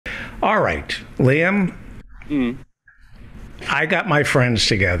All right, Liam, Mm. I got my friends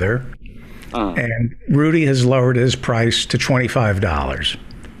together, Uh. and Rudy has lowered his price to $25.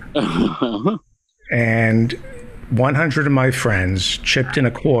 And 100 of my friends chipped in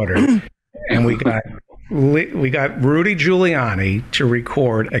a quarter, and we got Rudy Giuliani to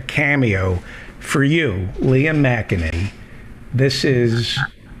record a cameo for you, Liam McEnany. This is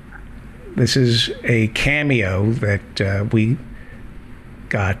a cameo that we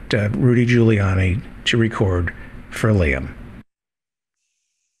got Rudy Giuliani to record for Liam.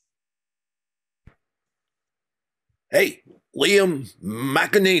 Hey, Liam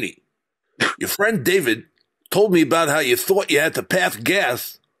McEnany, your friend David told me about how you thought you had to pass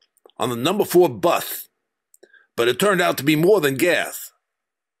gas on the number 4 bus, but it turned out to be more than gas.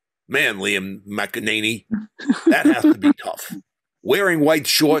 Man, Liam McEnany, that has to be tough. Wearing white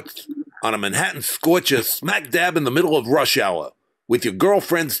shorts on a Manhattan scorcher smack dab in the middle of rush hour with your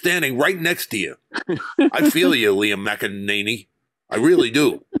girlfriend standing right next to you. I feel you, Liam McEnany. I really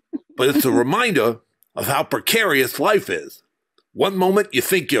do. But it's a reminder of how precarious life is. One moment you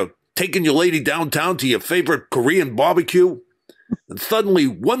think you're taking your lady downtown to your favorite Korean barbecue, and suddenly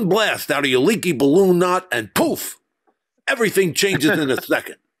one blast out of your leaky balloon knot and poof, everything changes in a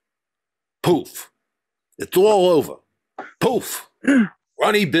second. Poof. It's all over. Poof.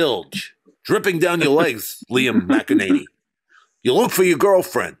 Runny bilge, dripping down your legs, Liam McEnany. You look for your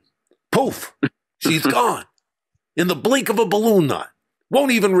girlfriend. Poof. She's gone. In the blink of a balloon knot.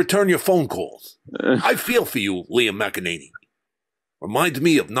 Won't even return your phone calls. I feel for you, Liam McEnany. Reminds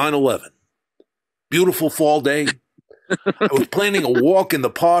me of 9/11. Beautiful fall day. I was planning a walk in the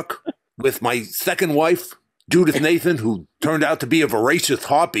park with my second wife, Judith Nathan, who turned out to be a voracious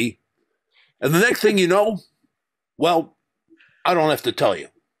harpy. And the next thing you know, well, I don't have to tell you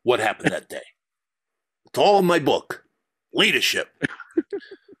what happened that day. It's all in my book, Leadership.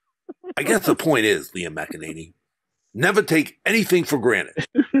 I guess the point is, Liam McEnany, never take anything for granted.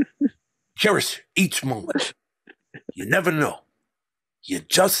 Cherish each moment. You never know. You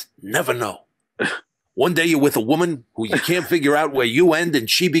just never know. One day you're with a woman who you can't figure out where you end and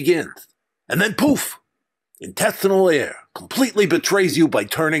she begins. And then poof, intestinal air completely betrays you by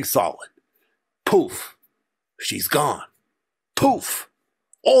turning solid. Poof, she's gone. Poof,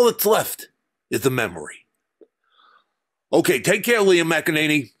 all that's left is a memory. Okay, take care, Liam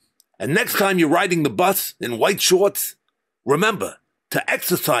McEnany. And next time you're riding the bus in white shorts, remember to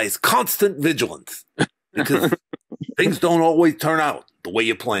exercise constant vigilance because things don't always turn out the way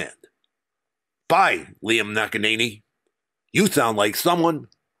you planned. Bye, Liam McEnany. You sound like someone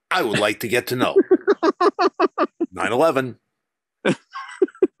I would like to get to know. 9/11.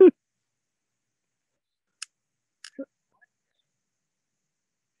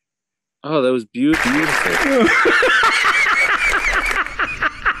 Oh, that was beautiful.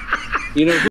 You know.